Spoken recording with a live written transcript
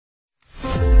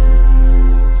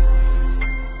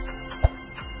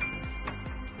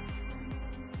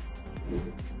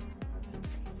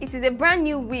It is a brand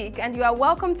new week and you are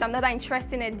welcome to another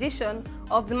interesting edition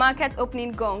of the Market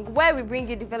Opening Gong, where we bring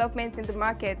you developments in the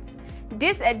market.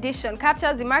 This edition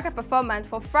captures the market performance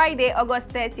for Friday, August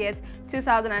 30th,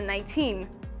 2019.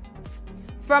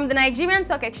 From the Nigerian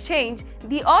Stock Exchange,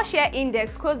 the all-share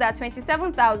index closed at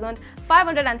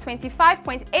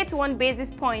 27,525.81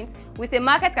 basis points with a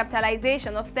market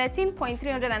capitalization of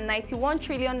 13.391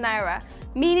 trillion naira,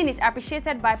 meaning it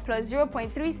appreciated by plus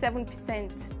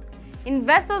 0.37%.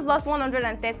 Investors lost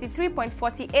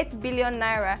 133.48 billion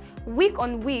naira week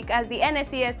on week as the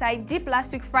NSE dipped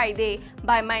last week Friday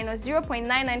by minus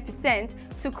 0.99%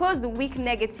 to close the week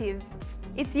negative.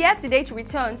 Its year-to-date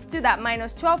return stood at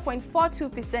minus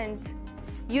 12.42%.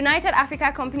 United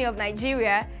Africa Company of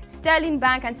Nigeria, Sterling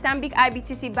Bank and Stanbic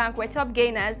IBTC Bank were top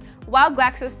gainers, while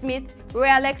GlaxoSmith,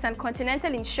 Royalex and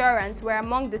Continental Insurance were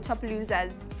among the top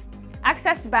losers.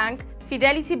 Access Bank,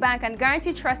 Fidelity Bank and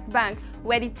Guaranty Trust Bank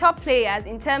were the top players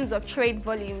in terms of trade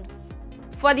volumes.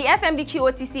 For the FMDQ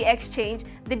OTC exchange,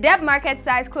 the debt market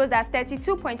size closed at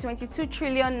 32.22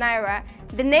 trillion naira,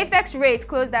 the NAFEX rate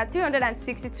closed at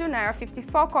 362 naira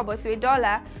 54 kobo to a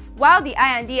dollar, while the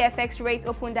I&D FX rate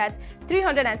opened at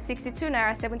 362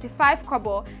 naira 75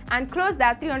 kobo and closed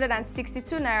at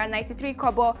 362 naira 93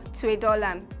 kobo to a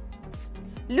dollar.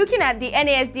 Looking at the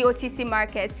NASD OTC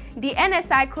market, the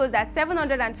NSI closed at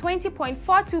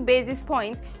 720.42 basis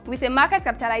points with a market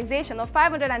capitalization of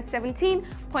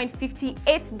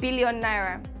 517.58 billion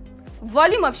naira.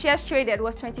 Volume of shares traded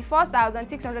was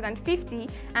 24,650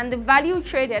 and the value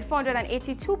traded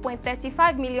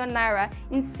 482.35 million naira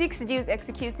in 6 deals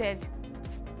executed.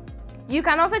 You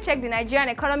can also check the Nigerian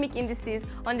economic indices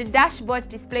on the dashboard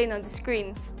displayed on the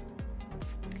screen.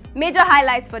 Major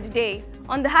highlights for the day.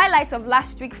 On the highlights of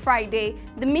last week Friday,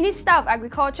 the Minister of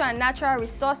Agriculture and Natural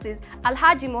Resources,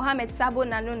 Alhaji Mohammed Sabo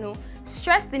Nanono,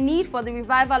 stressed the need for the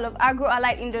revival of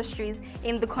agro-allied industries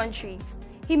in the country.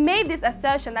 He made this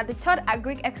assertion at the 3rd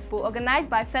Agric Expo organized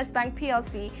by First Bank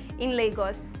PLC in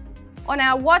Lagos. On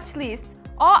our watch list,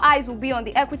 all eyes will be on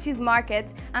the equities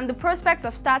market and the prospects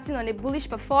of starting on a bullish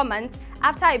performance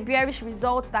after a bearish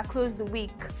result that closed the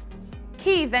week.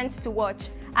 Key events to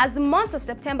watch. As the month of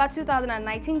September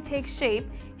 2019 takes shape,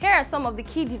 here are some of the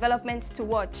key developments to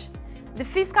watch. The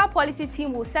fiscal policy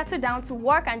team will settle down to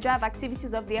work and drive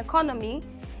activities of the economy.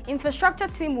 Infrastructure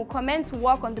team will commence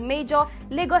work on the major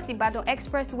Lagos-Ibadan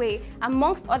Expressway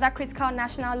amongst other critical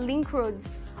national link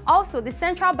roads. Also, the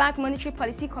Central Bank Monetary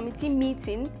Policy Committee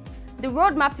meeting. The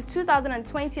roadmap to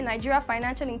 2020 Nigeria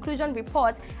Financial Inclusion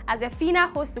Report as FINA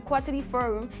hosts the quarterly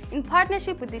forum in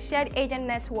partnership with the Shared Agent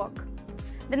Network.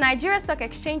 The Nigeria Stock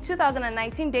Exchange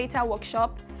 2019 Data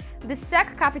Workshop, the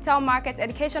SEC Capital Market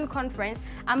Education Conference,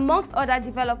 amongst other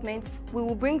developments we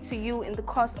will bring to you in the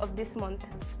course of this month.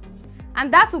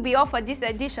 And that will be all for this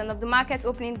edition of the Market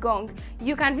Opening Gong.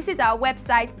 You can visit our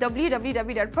website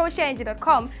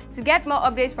www.proshareng.com to get more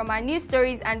updates from our news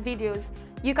stories and videos.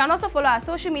 You can also follow our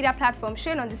social media platforms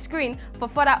shown on the screen for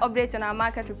further updates on our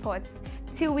market reports.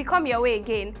 Till we come your way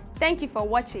again, thank you for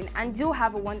watching and do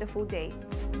have a wonderful day.